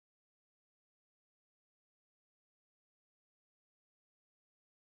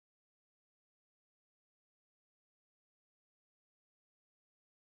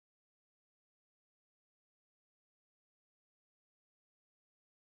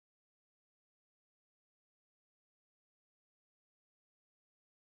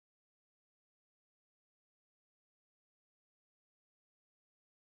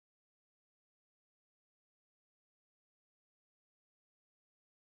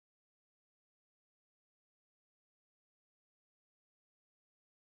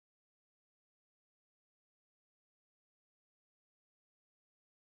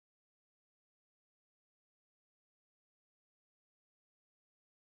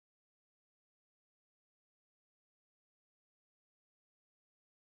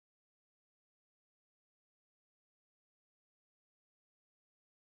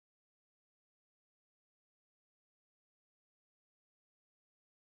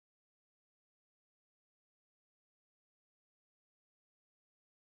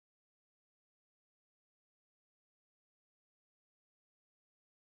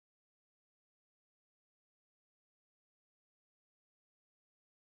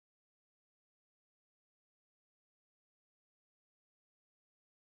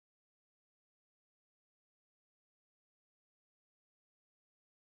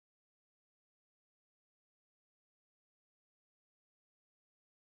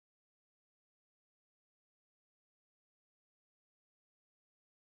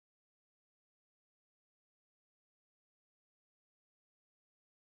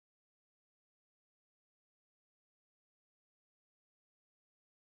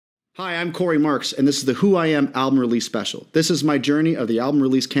Hi, I'm Cory Marks, and this is the Who I Am album release special. This is my journey of the album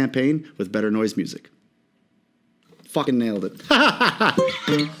release campaign with better noise music. Fucking nailed it. I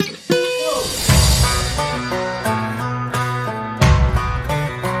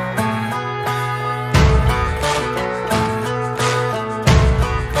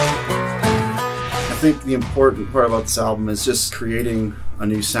think the important part about this album is just creating a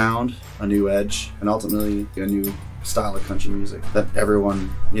new sound, a new edge, and ultimately a new style of country music that everyone,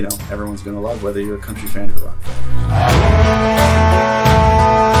 everyone's gonna love, whether you're a country fan or a rock fan.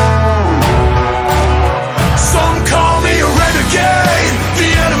 Some call me a renegade, the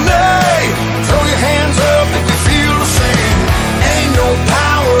enemy. Throw your hands up if you feel the same. Ain't no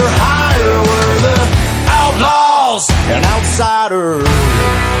power higher, we're the outlaws and outsiders.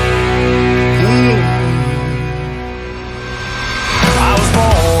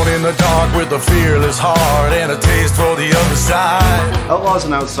 In the dark with a fearless heart and a taste for the other side. Outlaws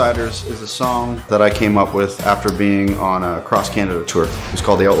and Outsiders is a song that I came up with after being on a cross Canada tour. It was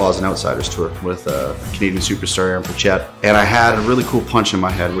called the Outlaws and Outsiders tour with Canadian superstar Aaron Pritchett. And I had a really cool punch in my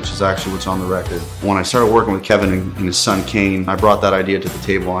head, which is actually what's on the record. When I started working with Kevin and his son Kane, I brought that idea to the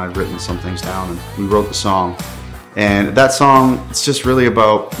table and I'd written some things down and we wrote the song. And that song, it's just really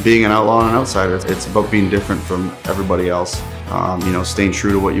about being an outlaw and an outsider. It's about being different from everybody else. Staying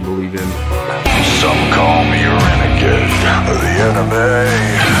true to what you believe in. Some call me a renegade, the enemy.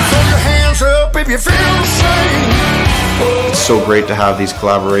 Throw your hands up if you feel the same. It's so great to have these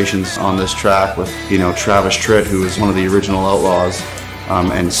collaborations on this track with, Travis Tritt, who is one of the original Outlaws.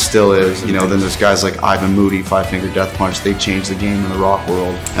 And still is. Then there's guys like Ivan Moody, Five Finger Death Punch. They changed the game in the rock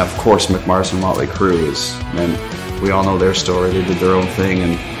world. And of course, McMarson Motley Crue is, and we all know their story. They did their own thing,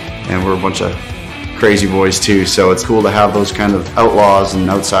 and we're a bunch of crazy boys too. So it's cool to have those kind of outlaws and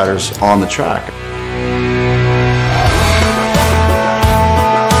outsiders on the track.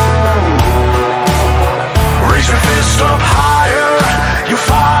 Raise your fist up higher, you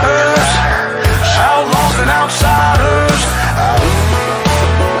fighters, outlaws and outsiders.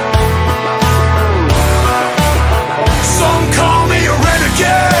 Some call me a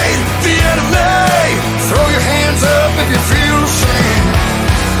renegade, the enemy. Throw your hands up if you feel the same.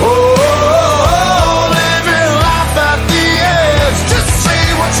 Living life at the edge. Just say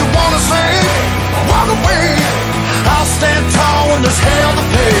what you wanna say. Walk away. I'll stand tall when there's hell to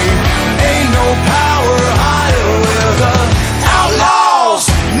pay. Ain't no power higher. We're the outlaws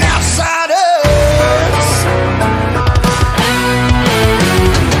and outsiders.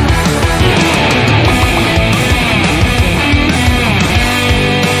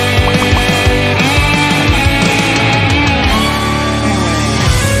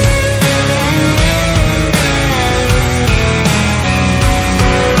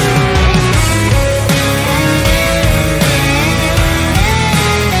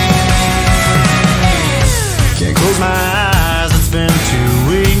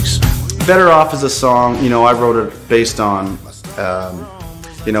 Better Off is a song, I wrote it based on, a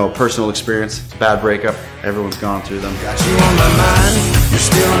personal experience. Bad breakup. Everyone's gone through them. Got you on my mind, you're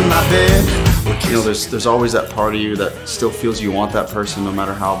still in my bed. There's always that part of you that still feels you want that person no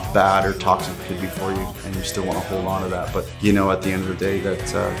matter how bad or toxic it could be for you, and you still want to hold on to that. But at the end of the day that,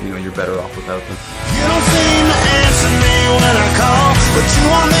 you're better off without them. You don't seem to answer me when I call, but you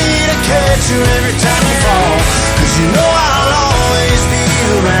want me to catch you every time you fall. 'Cause you know I'll always be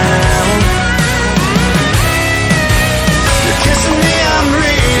around. You're kissing me, I'm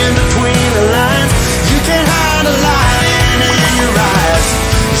reading between the lines. You can't hide a lion in your eyes.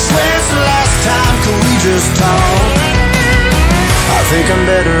 You swear it's the last time, can we just talk? I think I'm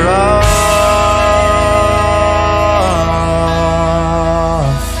better off.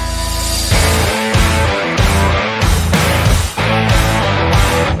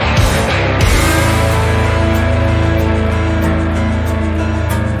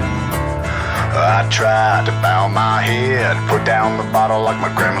 I tried to bow my head, put down the bottle like my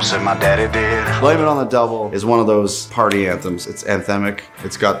grandma said my daddy did. Blame It on the Devil is one of those party anthems. It's anthemic.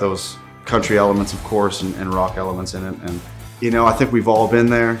 It's got those country elements, of course, and rock elements in it. And I think we've all been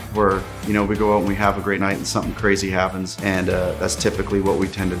there where, we go out and we have a great night and something crazy happens. And that's typically what we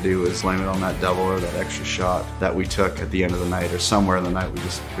tend to do is blame it on that devil or that extra shot that we took at the end of the night or somewhere in the night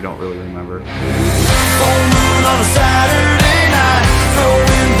we don't really remember. Full moon on a Saturday night,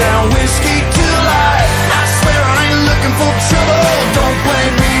 throwing down whiskey till light. I swear I ain't looking for trouble. Don't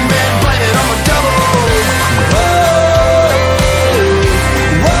blame me, man, blame it on the devil.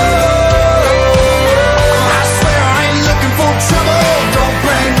 I swear I ain't looking for trouble. Don't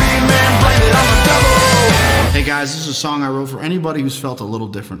blame me, man, blame it on the devil. Hey guys, this is a song I wrote for anybody who's felt a little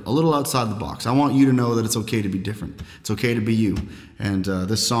different, a little outside the box. I want you to know that it's okay to be different. It's okay to be you. And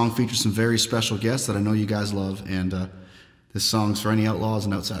this song features some very special guests that I know you guys love. And this song's for any outlaws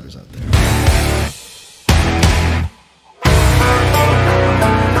and outsiders out there.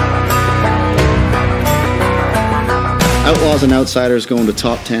 Outlaws and Outsiders going to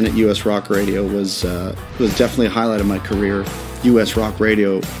top 10 at US Rock Radio was definitely a highlight of my career. US Rock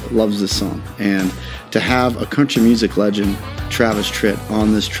Radio loves this song, and to have a country music legend, Travis Tritt,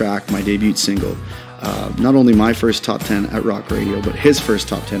 on this track, my debut single, not only my first top 10 at Rock Radio, but his first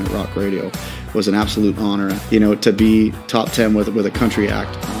top 10 at Rock Radio, was an absolute honor. You know, to be top 10 with a country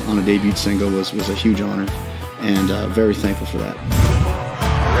act on a debut single was a huge honor, and very thankful for that.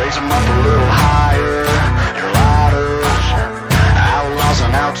 Raise 'em up a little higher, outlaws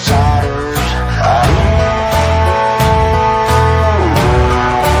and outsiders.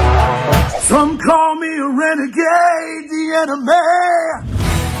 Some call me a renegade, the enemy.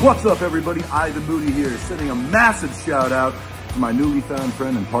 What's up, everybody? I, the Moody here, sending a massive shout out to my newly found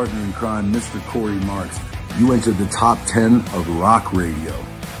friend and partner in crime, Mr. Cory Marks. You entered the top 10 of rock radio.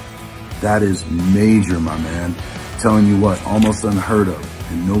 That is major, my man. Telling you what, almost unheard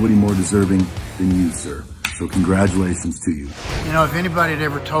of, and nobody more deserving than you, sir. So congratulations to you. You know, if anybody had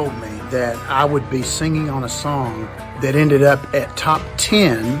ever told me that I would be singing on a song that ended up at top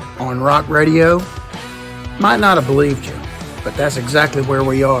 10 on rock radio, might not have believed you, but that's exactly where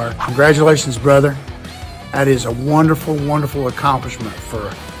we are. Congratulations, brother. That is a wonderful, wonderful accomplishment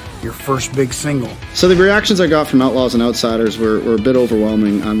for your first big single. So the reactions I got from Outlaws and Outsiders were a bit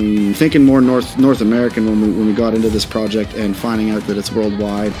overwhelming. I mean, thinking more North American when we got into this project, and finding out that it's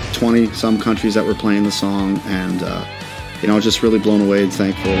worldwide, 20-some countries that were playing the song, and you know, just really blown away and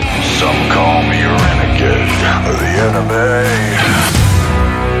thankful. Some call me a renegade, the enemy.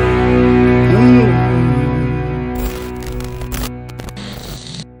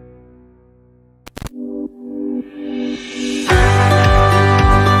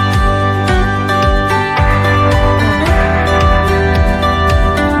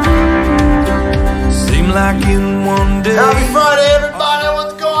 Happy Friday, everybody!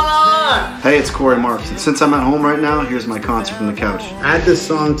 What's going on? Hey, it's Cory Marks, and since I'm at home right now, here's my concert from the couch. Add this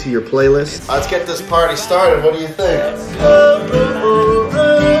song to your playlist. Let's get this party started. What do you think?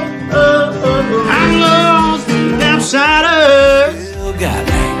 Outlaws and outsiders.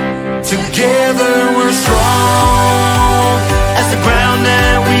 Together we're strong as the ground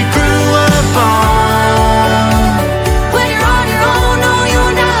that we grew up on. When you're on your own, no,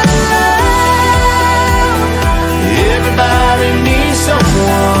 you're not alone. Everybody needs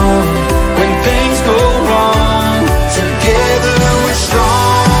someone when things go wrong. Together we're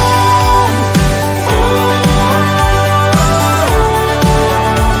strong.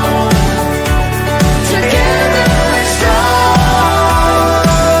 Together we're strong.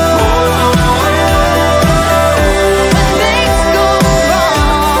 When things go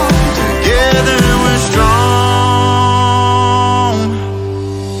wrong. Together we're strong.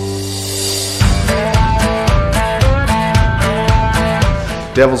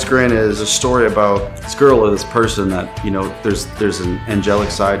 Devil's Grin is a story about this girl or this person that, you know, there's an angelic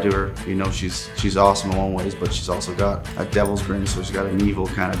side to her. You know, she's awesome in one ways, but she's also got a devil's grin, so she's got an evil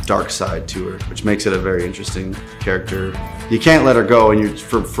kind of dark side to her, which makes it a very interesting character. You can't let her go, and you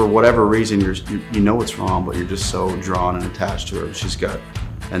for whatever reason you know it's wrong, but you're just so drawn and attached to her. She's got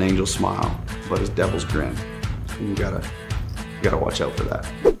an angel smile, but a devil's grin. And you gotta watch out for that,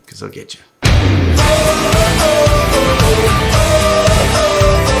 because they'll get you.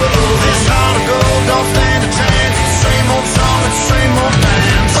 This heart of gold don't stand a chance. It's the same old song, it's the same old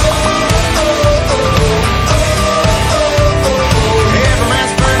dance. Every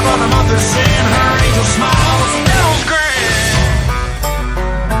man's prayer for the mother's sin. Her angel smile was a devil's grin.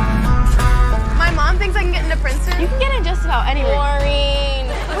 My mom thinks I can get into Princeton. You can get in just about anywhere. Boring.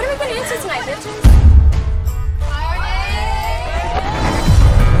 What are we getting into tonight, bitches?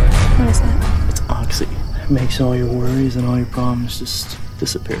 What is that? It's Oxy. It makes all your worries and all your problems just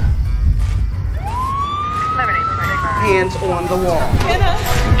disappear. Hands on the wall.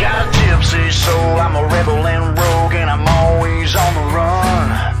 Got a gypsy soul, I'm a rebel and rogue, and I'm always on the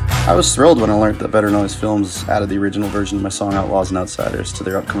run. I was thrilled when I learned that Better Noise Films added the original version of my song Outlaws and Outsiders to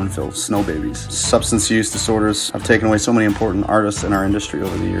their upcoming film Snow Babies. Substance use disorders have taken away so many important artists in our industry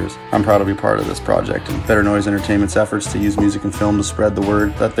over the years. I'm proud to be part of this project and Better Noise Entertainment's efforts to use music and film to spread the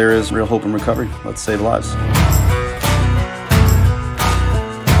word that there is real hope and recovery. Let's save lives.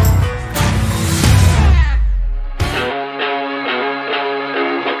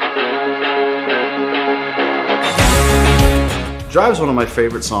 Drive's one of my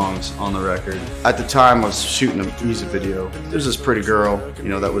favorite songs on the record. At the time I was shooting a music video. There's this pretty girl, you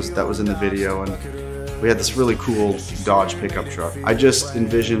know, that was in the video, and we had this really cool Dodge pickup truck. I just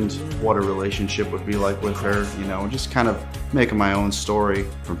envisioned what a relationship would be like with her, you know, and just kind of making my own story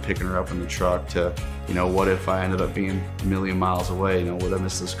from picking her up in the truck to, you know, what if I ended up being a million miles away, you know, would I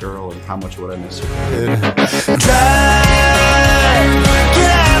miss this girl and how much would I miss her? Drive, get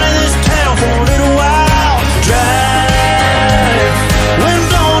out of this town for a little while. Drive,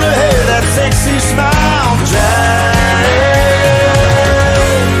 wind on her hair, that sexy smile. Drive,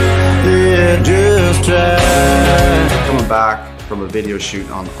 yeah, just drive. Coming back from a video shoot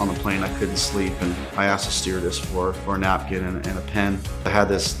on the plane, I couldn't sleep, and I asked the stewardess for a napkin and a pen. I had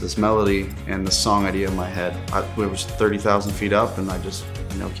this melody and the song idea in my head. It was 30,000 feet up, and I just,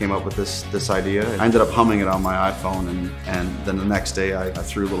 you know, came up with this idea. I ended up humming it on my iPhone, and then the next day I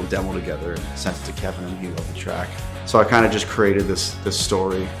threw a little demo together and sent it to Kevin, and he loved the track. So I kind of just created this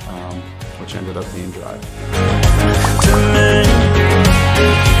story, which ended up being Drive.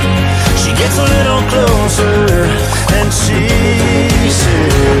 She gets a little closer and she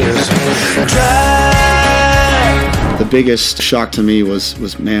says, Drive. The biggest shock to me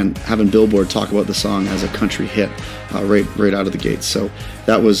was man, having Billboard talk about the song as a country hit right out of the gates. So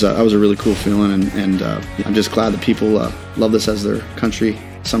that was a really cool feeling, and I'm just glad that people love this as their country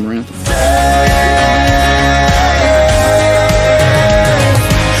summer anthem.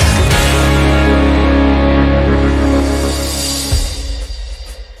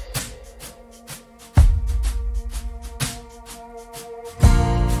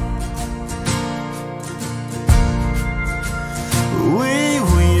 We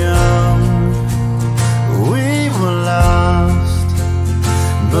were young, we were lost,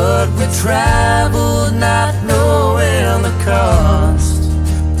 but we traveled not knowing the cost.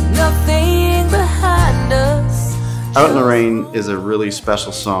 Nothing behind us. Out in the Rain is a really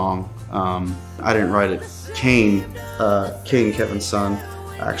special song. I didn't write it. Kane, Kevin's son,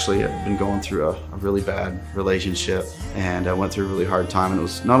 actually had been going through a really bad relationship, and I went through a really hard time. And it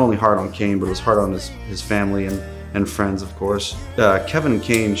was not only hard on Kane, but it was hard on his family and friends, of course. Kevin and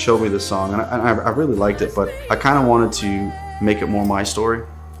Kane showed me this song, and I really liked it, but I kind of wanted to make it more my story.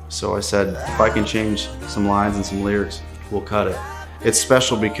 So I said, if I can change some lines and some lyrics, we'll cut it. It's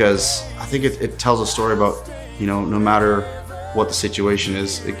special because I think it tells a story about, you know, no matter what the situation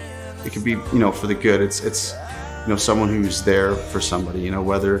is, it could be, you know, for the good. It's you know, someone who's there for somebody, you know,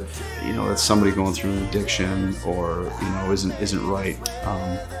 whether, you know, it's somebody going through an addiction or, you know, isn't right,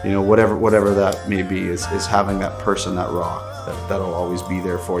 you know, whatever that may be, is having that person, that rock that'll always be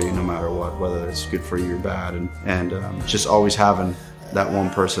there for you no matter what, whether it's good for you or bad, and just always having that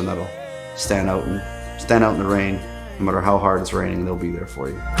one person that'll stand out in the rain, no matter how hard it's raining, they'll be there for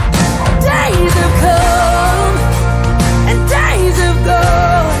you. Days have come and days have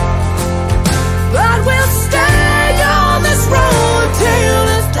gone, but we'll stay on this road till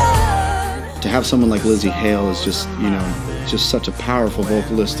it's done. To have someone like Lizzie Hale is just, you know, just such a powerful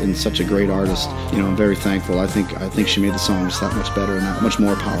vocalist and such a great artist. You know, I'm very thankful. I think she made the song just that much better and that much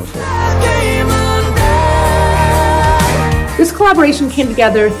more powerful. This collaboration came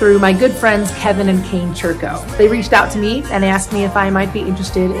together through my good friends Kevin and Kane Churko. They reached out to me and asked me if I might be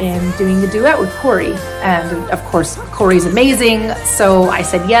interested in doing the duet with Cory. And of course, Cory's amazing, so I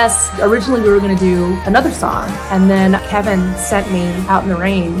said yes. Originally we were going to do another song, and then Kevin sent me Out in the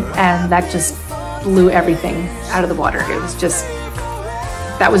Rain, and that just blew everything out of the water. It was just,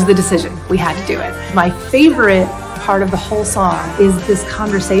 that was the decision. We had to do it. My favorite part of the whole song is this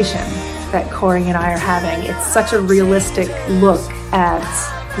conversation that Cory and I are having. It's such a realistic look at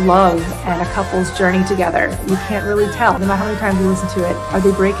love and a couple's journey together. You can't really tell, no matter how many times you listen to it. Are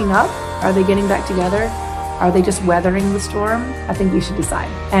they breaking up? Are they getting back together? Are they just weathering the storm? I think you should decide.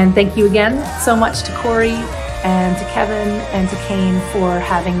 And thank you again so much to Cory and to Kevin and to Kane for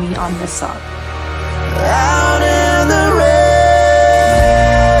having me on this song. Out in the rain.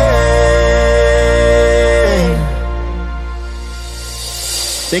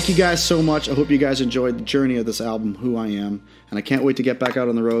 Thank you guys so much. I hope you guys enjoyed the journey of this album, Who I Am, and I can't wait to get back out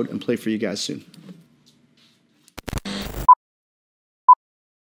on the road and play for you guys soon.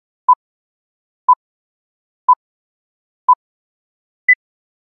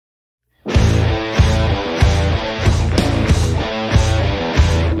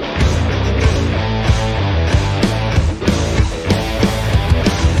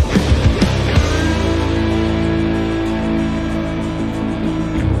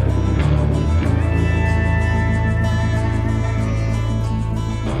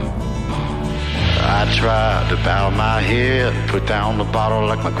 shut, put down the bottle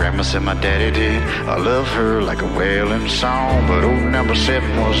like my grandma said my daddy did. I love her like a wailing song, but old number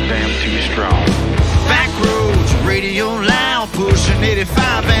 7 was damn too strong. Back roads, radio loud, pushing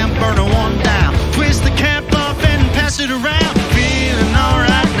 85 and burning one down. Twist the cap up and pass it around, feeling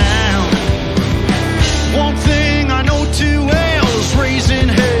alright now. One thing I know too well is raising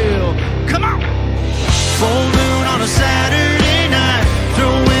hell. Come on! Full moon on a Saturday night,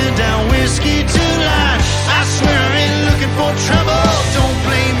 throwing down whiskey to light. I swear I ain't looking for trouble. Don't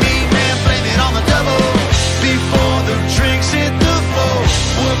blame me, man, blame it on the double. Before the drinks hit the floor,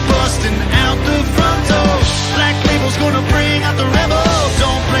 we're busting out the front door. Black Label's gonna bring out the rebel.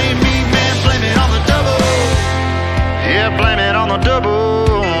 Don't blame me, man, blame it on the double. Yeah, blame it on the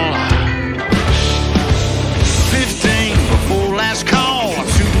double. 15 before last call,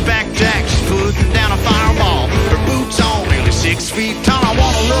 2 back jacks, putting down a fireball. Her boots on, nearly 6 feet tall. I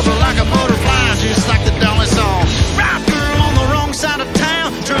wanna love her like a butterfly, just like the Dolly song. Right girl on the wrong side of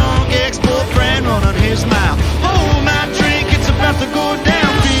town, drunk ex-boyfriend running his mouth. Hold my drink, it's about to go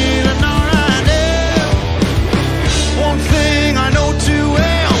down, feeling alright now. One thing I know too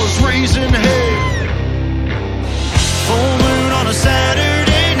well is raising hell. Full moon on a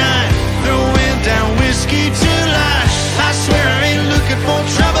Saturday night, throwing down whiskey to light. I swear I ain't looking for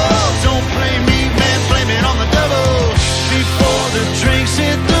trouble. Don't blame me, man, blame it on the double. Before the drinks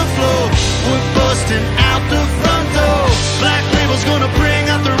hit the floor, we're busting out the front door. Black Label's gonna bring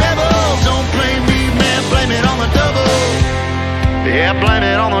out the rebel. Don't blame me, man, blame it on the double. Yeah, blame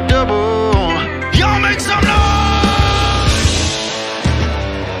it on the double. Y'all make some noise!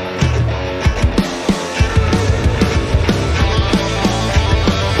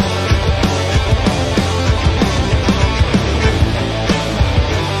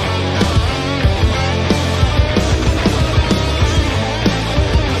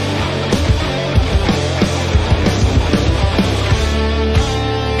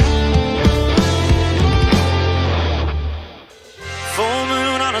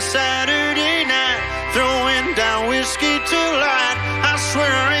 Saturday night, throwing down whiskey to light. I swear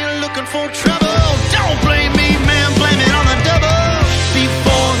I ain't looking for trouble. Don't blame me, man, blame it on the double.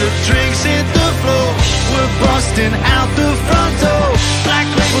 Before the drinks hit the floor, we're busting out the front door. Black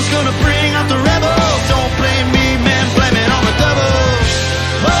Label's gonna bring out the rebel. Don't blame me, man, blame it on the double.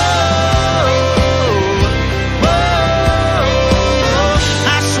 Whoa, whoa,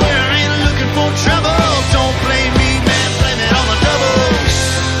 I swear I ain't looking for trouble. Don't blame me, man, blame it on the double.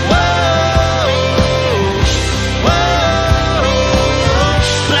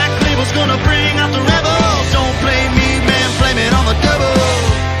 Gonna bring out the rebel. Don't blame me, man, blame it on the double.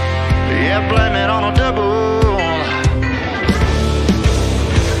 Yeah, blame it on the double.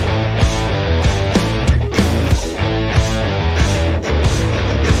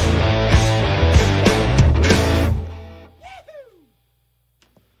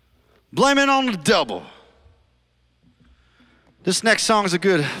 Blame it on the double. This next song is a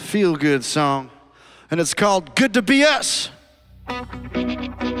good feel-good song, and it's called Good to Be Us.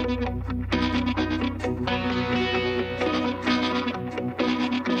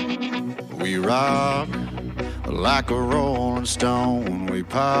 We rock like a rolling stone. We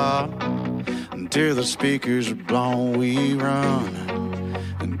pop until the speakers are blown. We run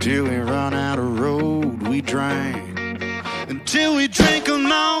until we run out of road. We drink until we drink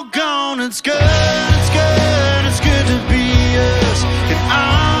them all gone. It's good, it's good, it's good to be us in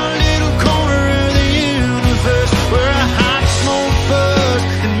our little corner of the universe. We're a hot smoke buzz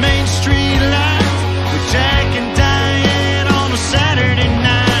in Main Street lights. We're Jack and Diane on a Saturday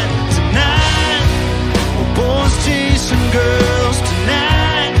night. Tonight, we're boys chasing girls.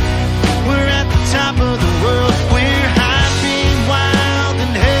 Tonight, we're at the top of the world. We're high, being wild,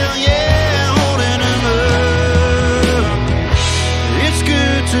 and hell yeah, holding them up. It's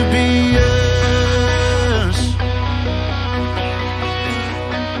good to be us.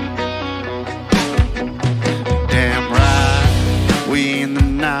 Damn right, we in the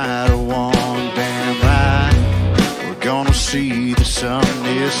night of one. Damn right, we're gonna see the sun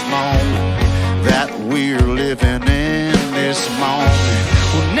this moment. That we're living in this moment.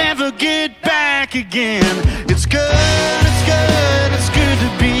 We'll never get back again. It's good, it's good, it's good to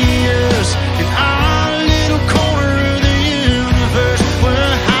be us in our little corner of the universe. We're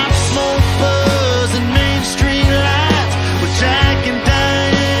a hot smoke buzz and Main Street lights. We're Jack and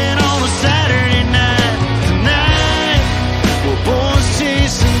Diane on a Saturday night. Tonight, we're boys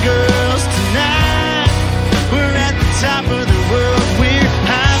chasing girls. Tonight, we're at the top of the world. We're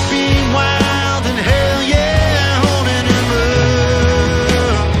high, being wild, and hell yeah, holding them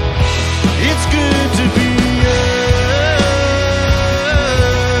up. It's good to be us.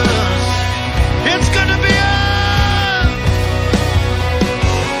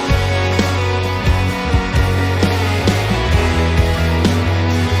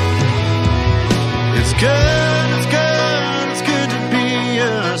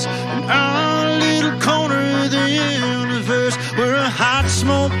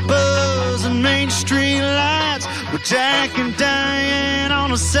 no buzz and Main Street lights with Jack and Diane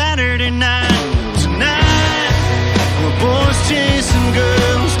on a Saturday night. Tonight, we're boys chasing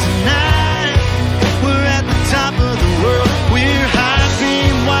girls. Tonight, we're at the top of the world. We're high,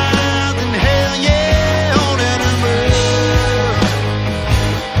 being wild, and hell yeah, on that umbrella.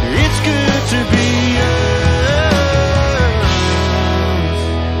 It's good to be us.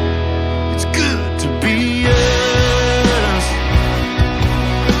 It's good to be us.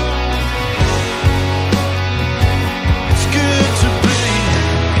 It's good to be.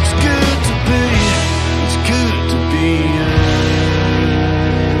 It's good to be. It's good to be us.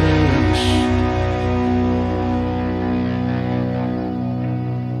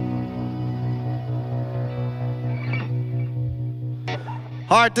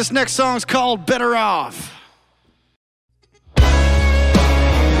 All right, this next song's called Better Off.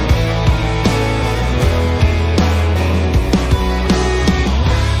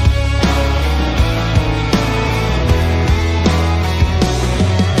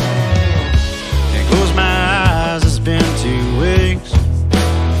 Can't close my eyes, it's been 2 weeks.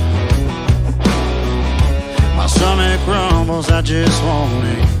 My stomach rumbles, I just won't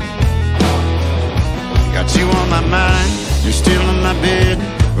eat. Got you on my mind, you're still in my bed.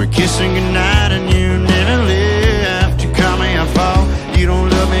 We're kissing goodnight and you never left. You call me a fall, you don't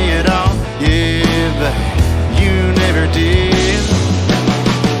love me at all. Yeah, but you never did.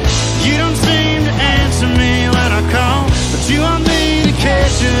 You don't seem to answer me when I call, but you want me to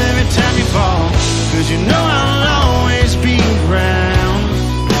catch you every time you fall. Cause you know I'll always be around.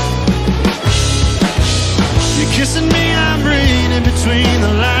 You're kissing me, I'm reading between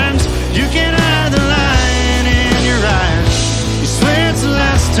the lines. You can't hide the light in your eyes. You swear it's the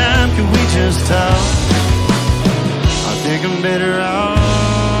last time, can we just talk? I think I'm better off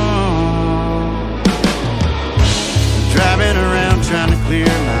driving around trying to clear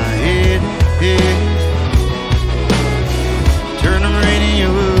my head. Turn the radio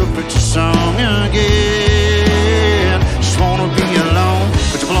up, put your song again. Just wanna be alone,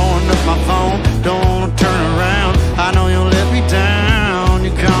 but you're blowing up my phone. Don't wanna turn around, I know you'll let me down.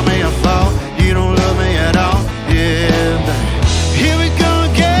 You call me a fool, you don't love me at all. Yeah, but here we go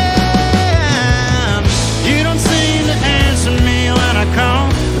again. You don't seem to answer me when I call,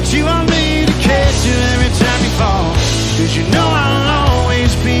 but you want me to catch you every time you fall. Cause you know I'll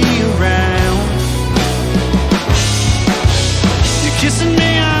always be around. You're kissing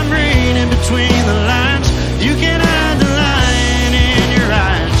me, I'm reading between the lines. You can't hide the line in your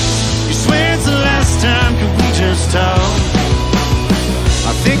eyes. You swear it's the last time, could we just talk?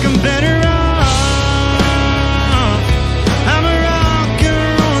 I think I'm better off. I'm a rock and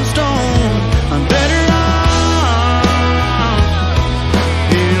rolling stone. I'm better off.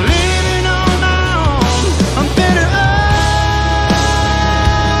 You're living on my own. I'm better off.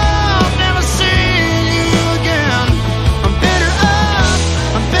 Never seeing you again. I'm better off.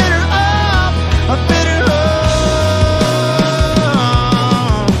 I'm better off. I'm better off.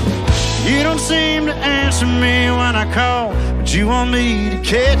 You don't seem to answer me when I call, but you want me to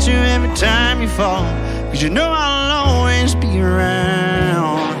catch you every time you fall. Cause you know I'll always be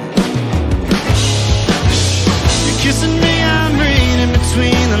around. You're kissing me, I'm reading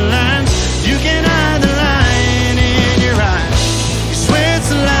between the lines. You can't hide the line in your eyes. You swear it's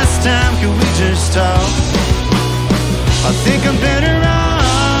the last time, can we just talk? I think I'm better off.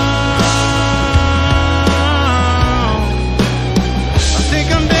 I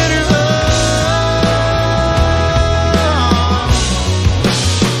think I'm better off.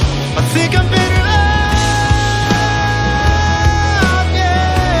 I think I'm better off,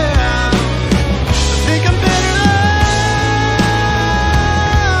 yeah. I think I'm better off,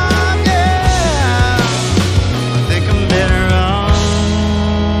 yeah. I think I'm better off.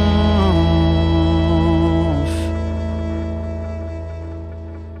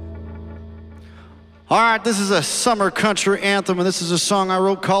 All right, this is a summer country anthem, and this is a song I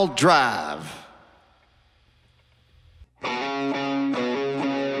wrote called Drive.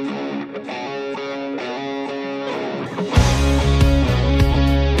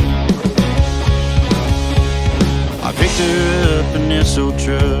 I picked her up in this old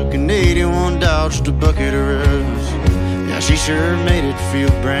truck, an 81 Dodge, just a bucket of rust. Yeah, she sure made it feel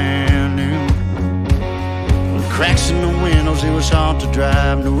brand new. With cracks in the windows, it was hard to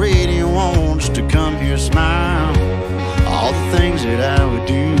drive. No radio on, just to come here smile. All the things that I would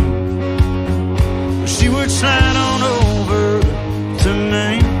do. She would slide on over to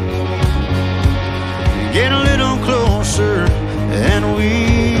me, get a little closer, and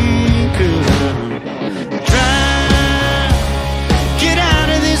we could drive, get out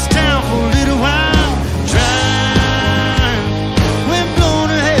of this town for a little while. Drive, when blowing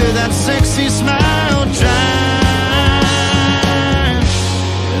her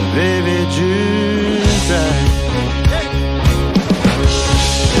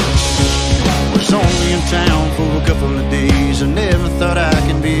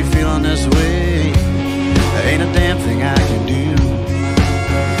me feeling this way. There ain't a damn thing I can do.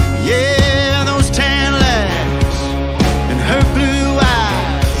 Yeah, those tan legs and her blue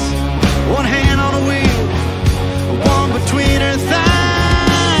eyes, one hand on the wheel, one between her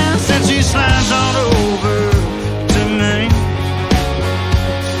thighs, and she slides on over to me.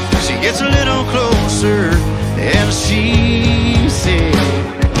 She gets a little closer and she said,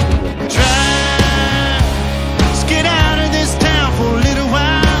 let's get out of this town for a little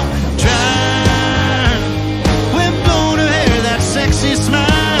while. Try, we're blown to hear that sexy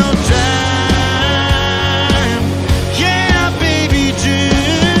smile. Try, yeah, baby,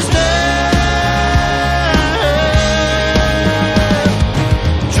 just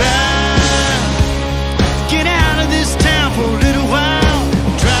try, get out of this town for a little while.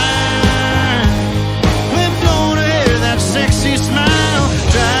 Try, we're blown to hear that sexy smile.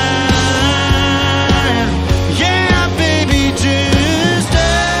 Try.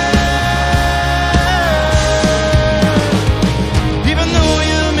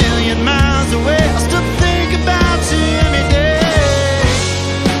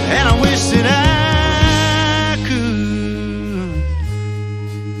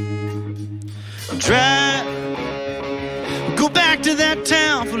 Try, go back to that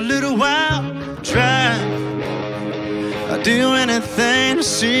town for a little while. Try, I'd do anything to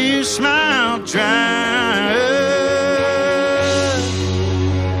see you smile. Try,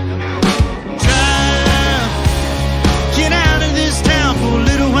 try, get out of this town for a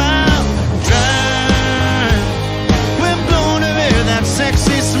little while. Try, we're blown to hear that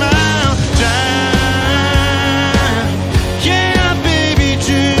sexy smile. Try.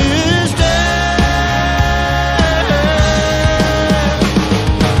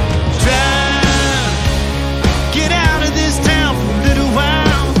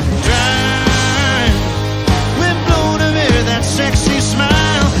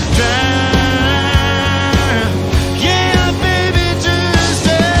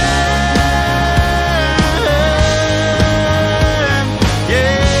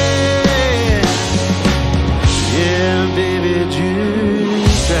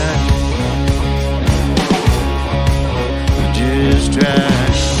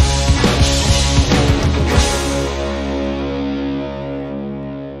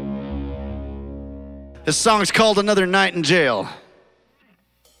 This song's called Another Night in Jail.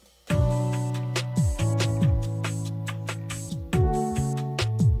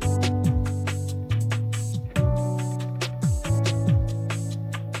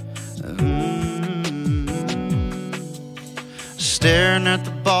 Staring at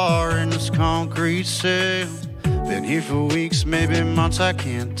the bar in this concrete cell. Been here for weeks, maybe months, I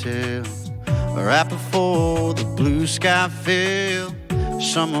can't tell. Right before the blue sky fell.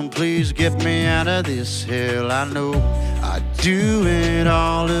 Someone please get me out of this hell. I know I'd do it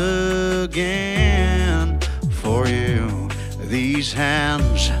all again for you. These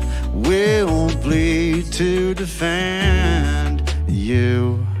hands will bleed to defend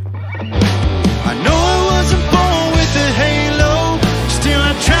you. I know I wasn't born with a halo, still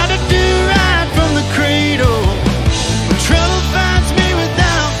I try to do right from the cradle. When trouble finds me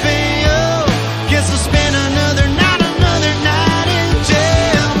without fail, guess I'll spend another night in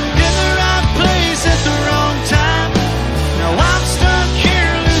jail. In the right place at the wrong time. Now I'm stuck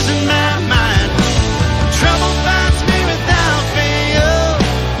here losing my mind. When trouble finds me without fail,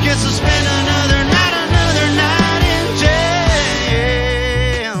 guess I'll spend another night in jail.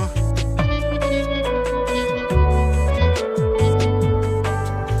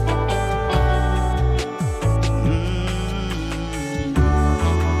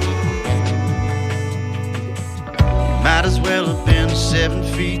 Might as well have been 7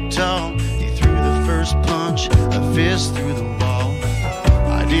 feet tall. He threw the first punch, a fist through the wall.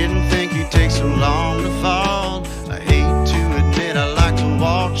 I didn't think he'd take so long to fall. I hate to admit I like to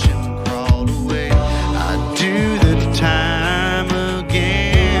watch him crawl away. I'd do the time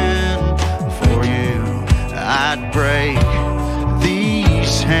again for you. I'd break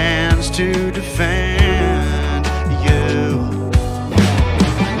these hands to defend you.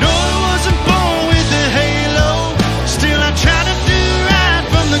 No, I wasn't born with a halo, still I try to do right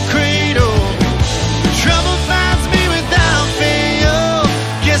from the cradle. Trouble finds me without fail,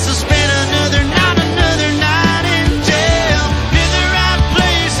 guess I'll spend another night in jail. In the right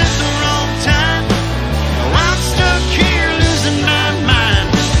place at the wrong time. Now I'm stuck here losing my mind.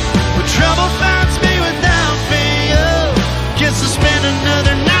 When trouble finds me without fail, guess I'll spend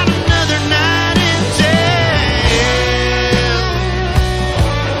another night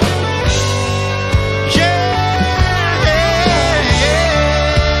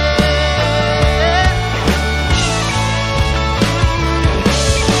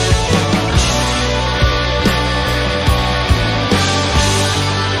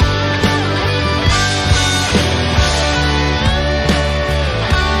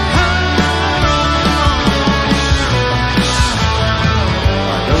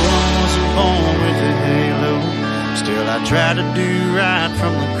try to do right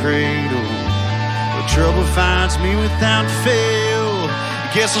from the cradle, but trouble finds me without fail.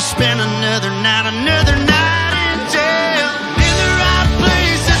 Guess I'll spend another night in jail. In the right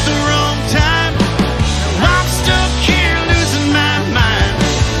place at the wrong time. I'm stuck here losing my mind.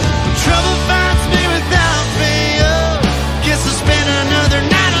 Trouble finds me without fail. Guess I'll spend another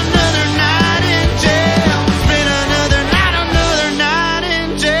night in jail. Spend another night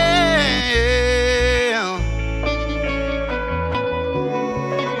in jail.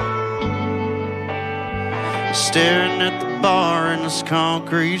 Staring at the bar in this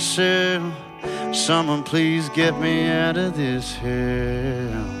concrete cell. Someone please get me out of this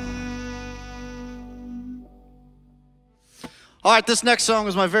hell. All right, this next song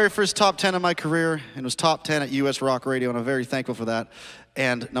was my very first top 10 of my career, and it was top 10 at US Rock Radio, and I'm very thankful for that,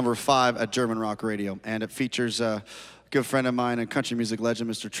 and number 5 at German Rock Radio. And it features a good friend of mine and country music legend,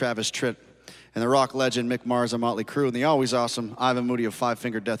 Mr. Travis Tritt, and the rock legend Mick Mars of Motley Crue, and the always awesome Ivan Moody of Five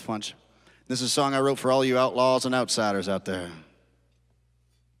Finger Death Punch. This is a song I wrote for all you outlaws and outsiders out there.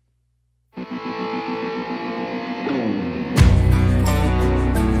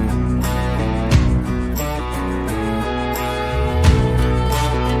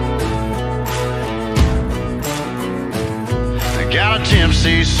 Got a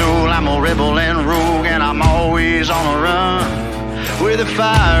Tennessee soul, I'm a rebel and rogue, and I'm always on the run. With a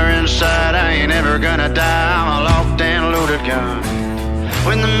fire inside, I ain't ever gonna die, I'm a locked and loaded gun.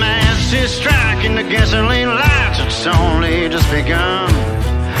 When the mass is striking the gasoline lights, it's only just begun.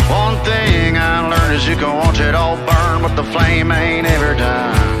 One thing I learned is you can watch it all burn, but the flame ain't ever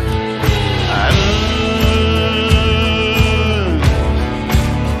done.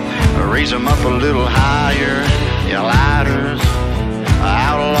 Raise them up a little higher, you lighters,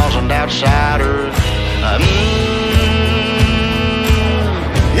 outlaws and outsiders.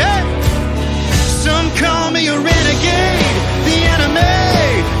 Yeah! Some call me a renegade, the enemy.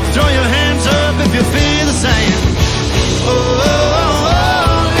 Throw your hands up if you feel the same.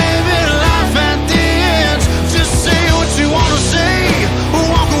 Living life at the edge. Just say what you wanna say, or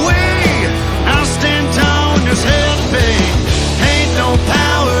walk away. I'll stand tall when there's hell to pay. Ain't no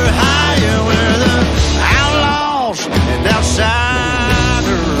power higher where the outlaws and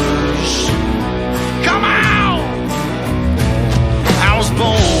outsiders. Come on! I was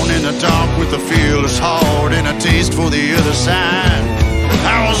born in the dark with a fearless heart and a taste for the other side.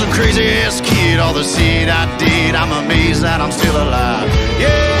 I was a crazy-ass kid, all the shit I did, I'm amazed that I'm still alive.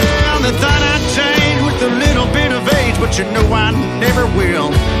 Yeah, I'm the thought I'd change with a little bit of age, but you know I never will.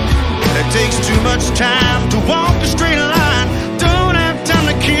 It takes too much time to walk the straight line, don't have time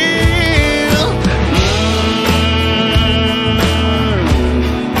to kill.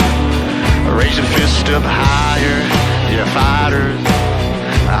 Raise your fist up higher, you fighters,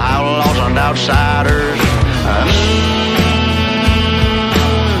 outlaws and outsiders.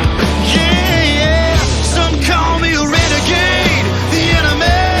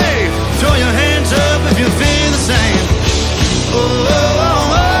 You feel the same.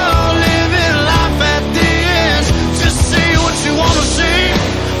 Living life at the edge. Just say what you wanna say,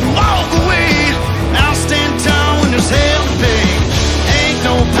 walk away. I'll stand tall when there's hell to pay. Ain't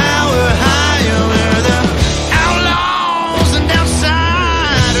no power higher where the outlaws and outsiders.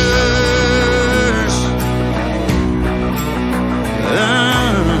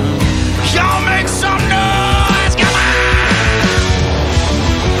 Y'all make some noise, come on!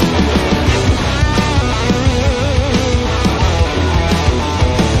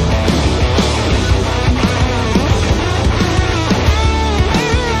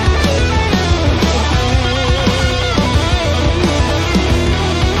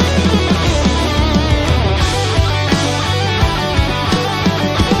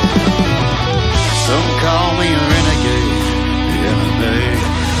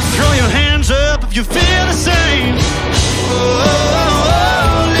 You feel the same.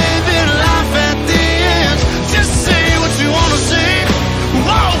 Living life at the edge. Just say what you wanna say,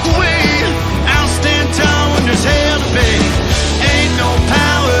 walk away. I'll stand tall when there's hell to pay. Ain't no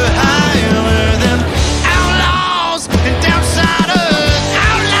power higher than outlaws and outsiders.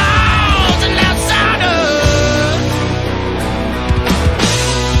 Outlaws and outsiders.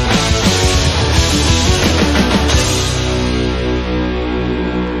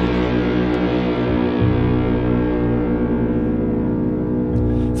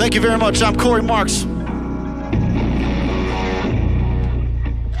 Thank you very much. I'm Cory Marks.